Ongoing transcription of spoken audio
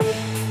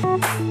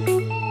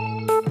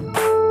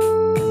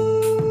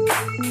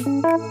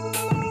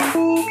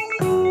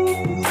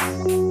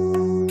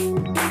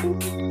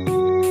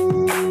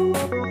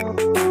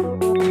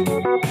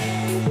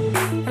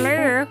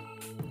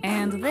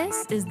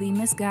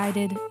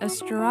Misguided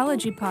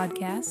Astrology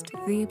Podcast,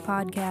 the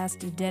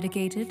podcast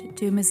dedicated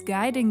to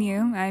misguiding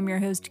you. I'm your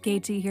host,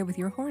 Katie, here with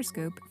your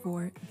horoscope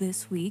for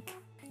this week,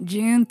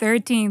 June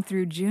 13th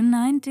through June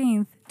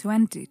 19th,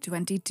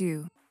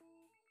 2022.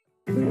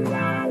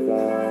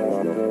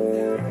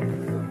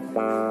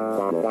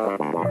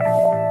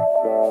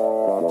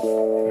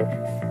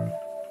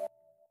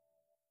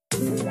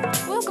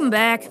 Welcome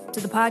back to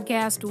the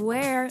podcast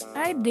where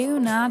I do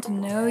not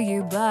know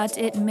you, but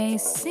it may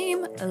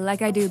seem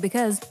like I do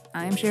because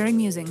I am sharing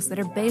musings that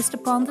are based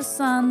upon the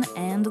sun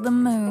and the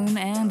moon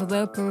and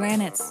the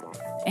planets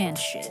and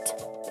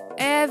shit.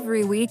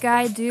 Every week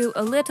I do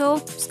a little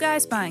sky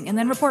spying and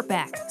then report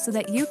back so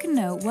that you can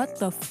know what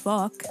the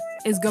fuck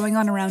is going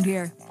on around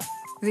here.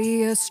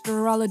 The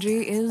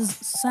astrology is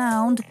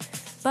sound,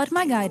 but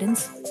my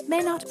guidance may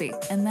not be,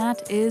 and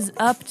that is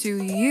up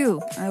to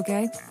you,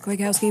 okay? Quick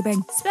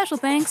housekeeping. Special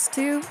thanks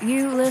to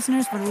you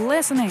listeners for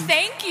listening.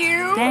 Thank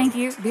you! Thank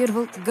you,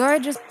 beautiful,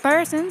 gorgeous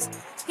persons.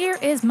 Here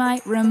is my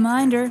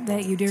reminder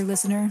that you, dear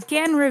listener,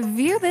 can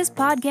review this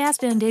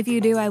podcast, and if you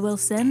do, I will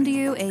send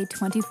you a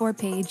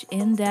 24-page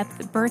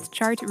in-depth birth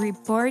chart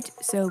report,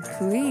 so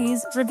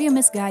please review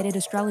Misguided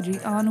Astrology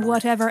on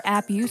whatever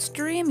app you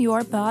stream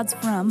your pods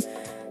from,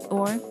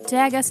 or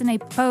tag us in a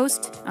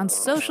post on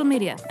social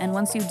media. And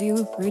once you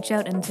do, reach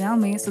out and tell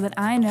me so that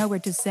I know where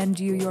to send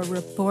you your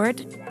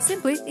report.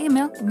 Simply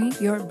email me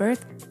your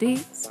birth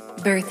date,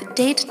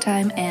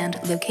 time, and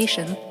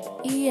location.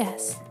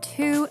 Yes,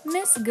 to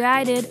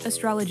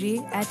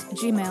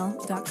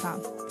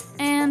misguidedastrology@gmail.com.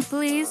 And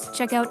please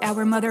check out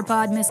our mother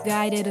pod,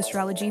 Misguided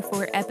Astrology,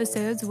 for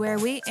episodes where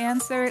we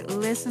answer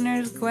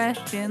listeners'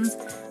 questions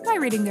by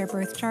reading their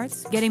birth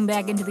charts. Getting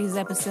back into these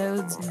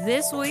episodes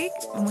this week,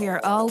 we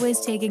are always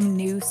taking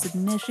new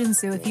submissions,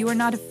 so if you are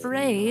not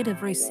afraid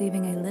of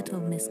receiving a little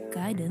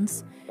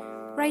misguidance,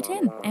 write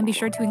in and be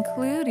sure to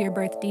include your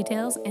birth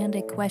details and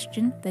a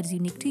question that is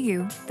unique to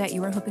you that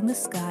you are hoping the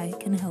sky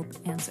can help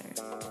answer.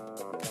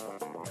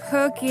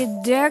 Okie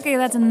dokie,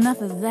 that's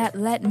enough of that.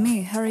 Let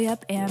me hurry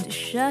up and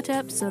shut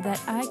up so that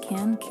I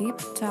can keep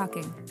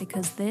talking,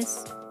 because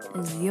this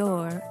is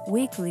your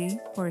weekly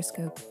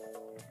horoscope.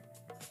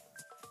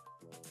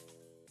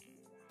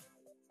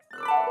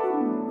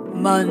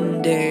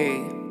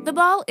 Monday. The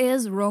ball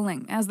is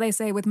rolling, as they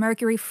say, with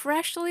Mercury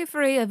freshly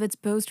free of its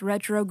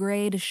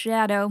post-retrograde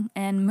shadow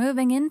and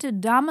moving into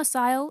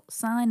domicile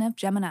sign of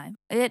Gemini.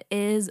 It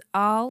is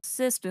all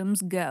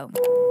systems go.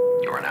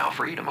 You are now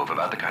free to move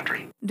about the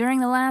country. During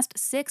the last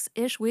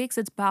 6-ish weeks,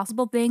 it's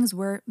possible things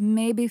were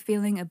maybe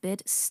feeling a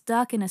bit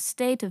stuck in a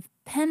state of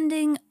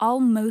pending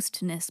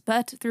almostness,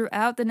 but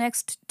throughout the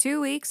next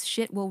 2 weeks,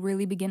 shit will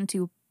really begin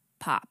to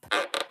pop.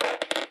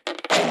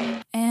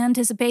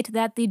 Anticipate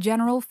that the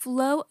general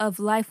flow of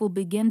life will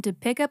begin to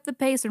pick up the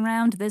pace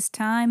around this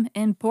time.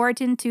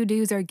 Important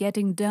to-dos are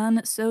getting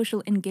done,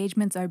 social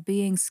engagements are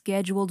being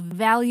scheduled,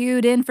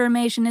 valued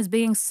information is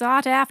being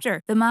sought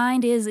after. The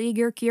mind is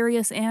eager,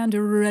 curious, and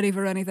ready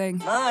for anything.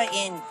 More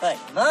input.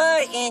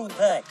 Okay,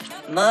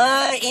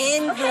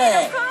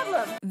 no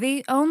problem.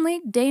 The only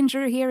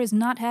danger here is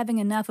not having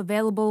enough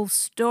available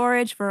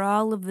storage for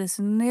all of this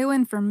new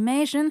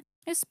information.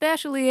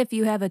 Especially if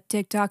you have a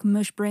TikTok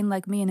mush brain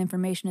like me and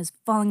information is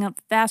falling out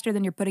faster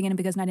than you're putting in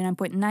because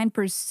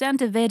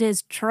 99.9% of it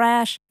is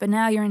trash. But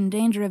now you're in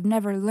danger of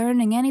never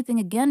learning anything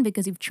again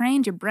because you've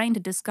trained your brain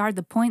to discard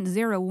the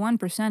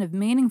 0.01% of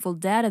meaningful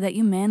data that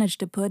you managed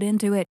to put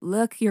into it.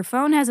 Look, your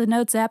phone has a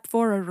notes app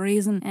for a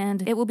reason,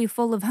 and it will be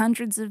full of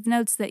hundreds of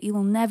notes that you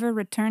will never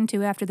return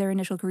to after their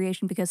initial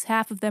creation because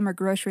half of them are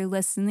grocery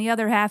lists and the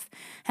other half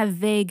have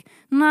vague,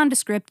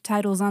 nondescript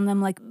titles on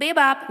them like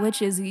Bebop,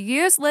 which is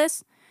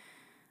useless.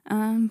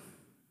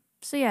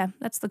 So yeah,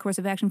 that's the course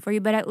of action for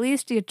you, but at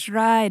least you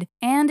tried.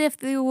 And if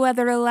the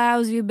weather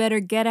allows, you better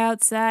get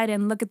outside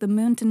and look at the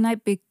moon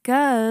tonight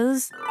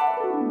because...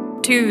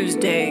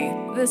 Tuesday.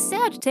 The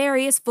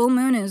Sagittarius full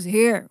moon is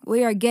here.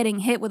 We are getting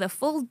hit with a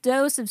full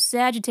dose of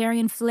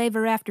Sagittarian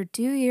flavor after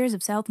 2 years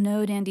of South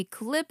Node and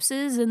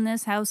eclipses in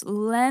this house,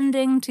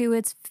 lending to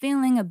its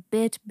feeling a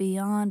bit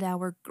beyond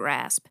our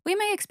grasp. We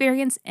may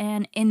experience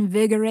an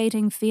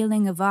invigorating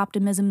feeling of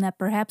optimism that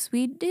perhaps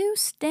we do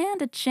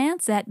stand a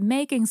chance at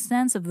making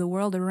sense of the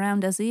world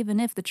around us, even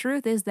if the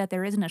truth is that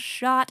there isn't a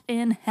shot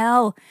in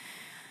hell.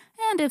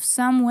 And if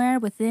somewhere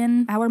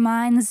within our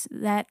minds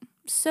that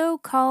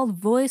so-called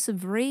voice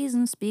of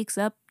reason speaks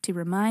up to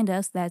remind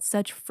us that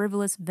such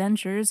frivolous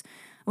ventures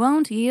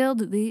won't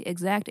yield the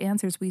exact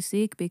answers we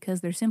seek because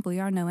there simply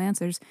are no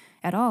answers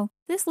at all.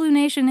 This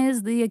lunation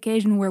is the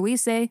occasion where we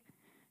say,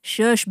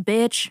 shush,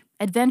 bitch.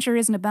 Adventure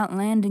isn't about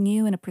landing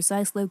you in a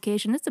precise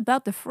location. It's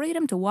about the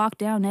freedom to walk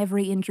down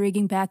every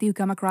intriguing path you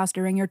come across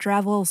during your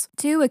travels,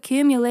 to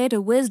accumulate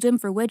a wisdom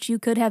for which you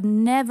could have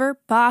never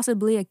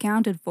possibly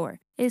accounted for.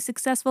 A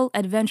successful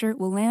adventure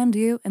will land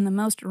you in the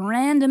most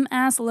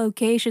random-ass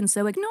location,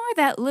 so ignore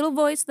that little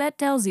voice that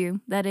tells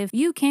you that if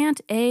you can't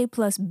A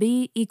plus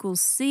B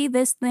equals C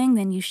this thing,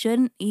 then you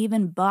shouldn't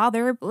even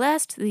bother,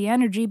 lest the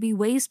energy be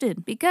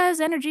wasted. Because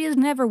energy is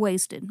never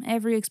wasted.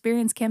 Every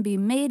experience can be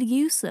made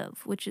use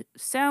of, which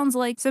sounds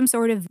like some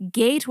sort of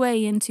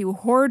gateway into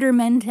hoarder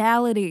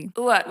mentality.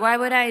 What? Why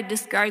would I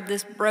discard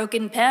this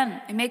broken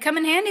pen? It may come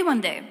in handy one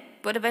day.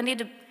 What if I need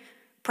to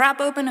prop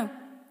open a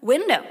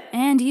window?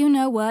 And you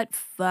know what?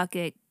 Fuck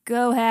it.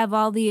 Go have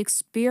all the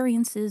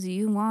experiences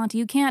you want.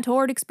 You can't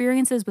hoard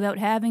experiences without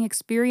having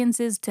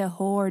experiences to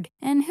hoard.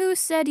 And who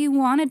said you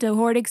wanted to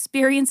hoard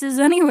experiences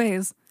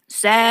anyways?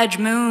 Sag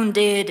Moon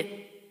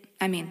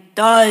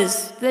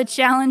does. The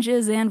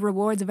challenges and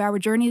rewards of our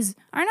journeys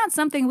are not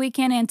something we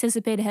can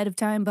anticipate ahead of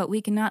time, but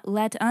we cannot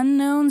let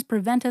unknowns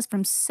prevent us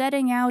from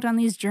setting out on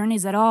these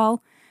journeys at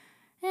all.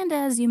 And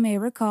as you may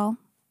recall,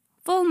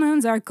 full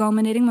moons are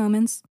culminating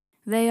moments.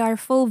 They are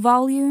full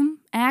volume,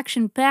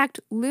 action-packed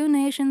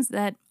lunations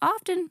that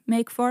often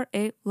make for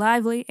a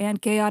lively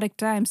and chaotic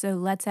time. So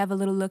let's have a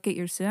little look at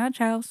your Sag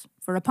house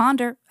for a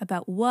ponder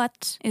about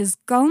what is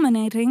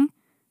culminating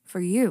for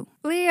you.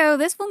 Leo,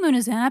 this full moon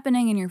is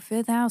happening in your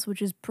 5th house,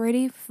 which is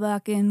pretty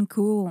fucking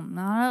cool.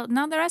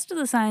 Not the rest of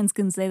the signs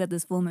can say that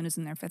this full moon is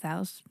in their 5th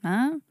house.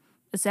 Huh?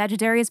 The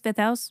Sagittarius 5th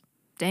house?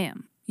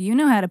 Damn. You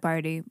know how to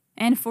party.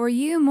 And for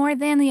you, more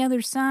than the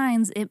other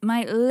signs, it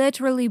might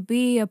literally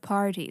be a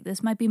party.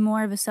 This might be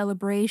more of a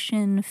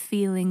celebration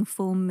feeling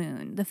full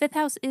moon. The 5th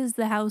house is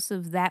the house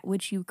of that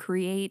which you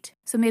create.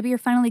 So maybe you're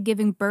finally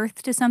giving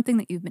birth to something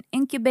that you've been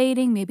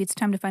incubating. Maybe it's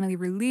time to finally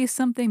release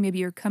something. Maybe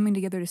you're coming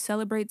together to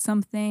celebrate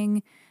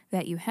something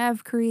that you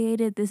have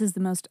created. This is the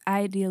most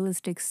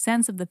idealistic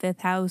sense of the 5th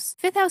house.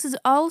 5th house is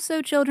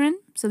also children,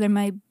 so there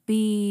might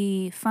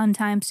be fun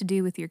times to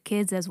do with your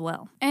kids as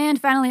well.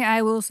 And finally,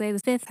 I will say the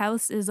 5th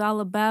house is all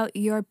about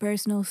your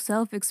personal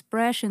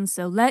self-expression,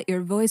 so let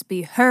your voice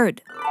be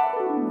heard.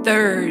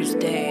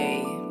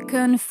 Thursday.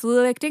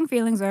 Conflicting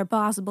feelings are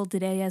possible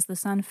today as the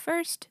sun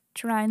first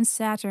trines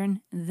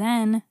Saturn,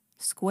 then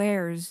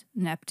squares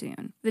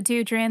Neptune. The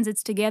two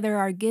transits together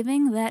are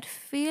giving that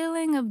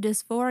feeling of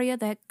dysphoria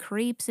that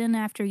creeps in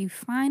after you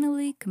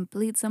finally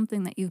complete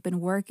something that you've been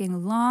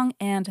working long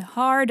and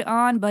hard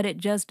on, but it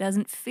just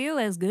doesn't feel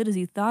as good as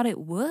you thought it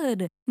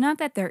would. Not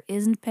that there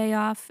isn't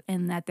payoff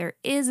and that there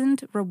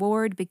isn't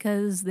reward,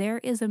 because there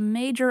is a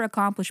major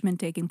accomplishment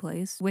taking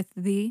place with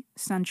the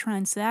Sun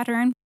trine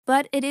Saturn,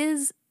 but it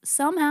is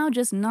somehow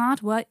just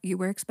not what you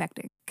were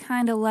expecting.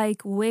 Kinda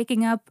like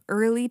waking up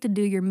early to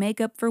do your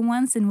makeup for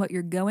once, and what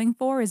you're going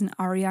for is an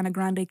Ariana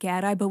Grande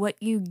cat eye, but what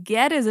you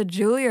get is a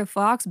Julia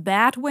Fox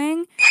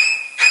batwing.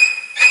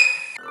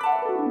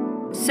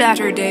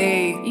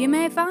 Saturday. You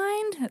may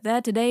find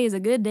that today is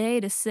a good day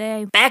to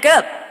say, "Back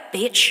up,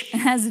 bitch,"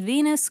 as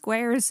Venus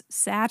squares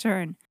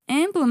Saturn.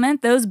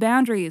 Implement those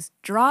boundaries.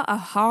 Draw a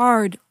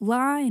hard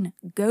line.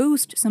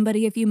 Ghost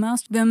somebody if you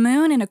must. The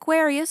moon in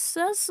Aquarius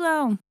says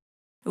so.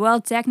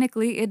 Well,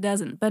 technically it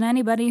doesn't, but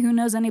anybody who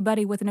knows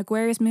anybody with an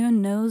Aquarius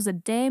moon knows a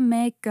day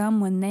may come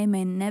when they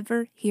may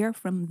never hear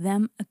from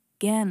them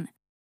again.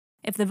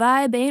 If the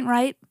vibe ain't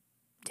right,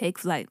 take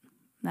flight.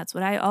 That's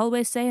what I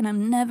always say, and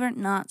I'm never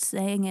not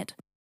saying it.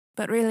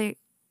 But really,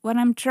 what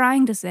I'm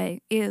trying to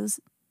say is,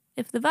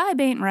 if the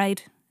vibe ain't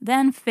right,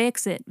 then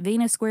fix it.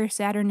 Venus square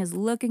Saturn is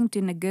looking to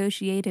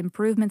negotiate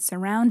improvements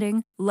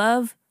surrounding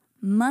love,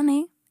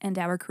 money, and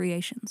our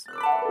creations.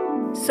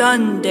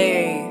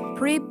 Sunday.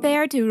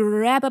 Prepare to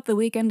wrap up the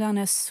weekend on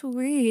a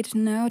sweet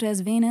note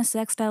as Venus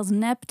sextiles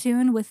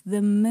Neptune with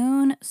the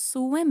moon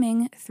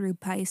swimming through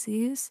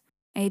Pisces.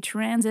 A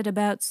transit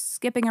about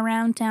skipping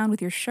around town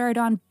with your shirt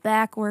on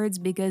backwards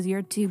because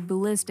you're too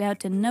blissed out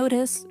to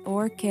notice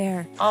or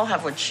care. I'll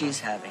have what she's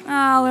having.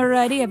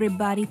 Alrighty,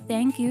 everybody.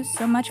 Thank you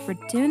so much for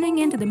tuning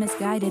in to the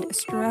Misguided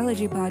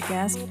Astrology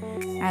Podcast.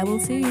 I will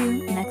see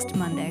you next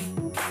Monday.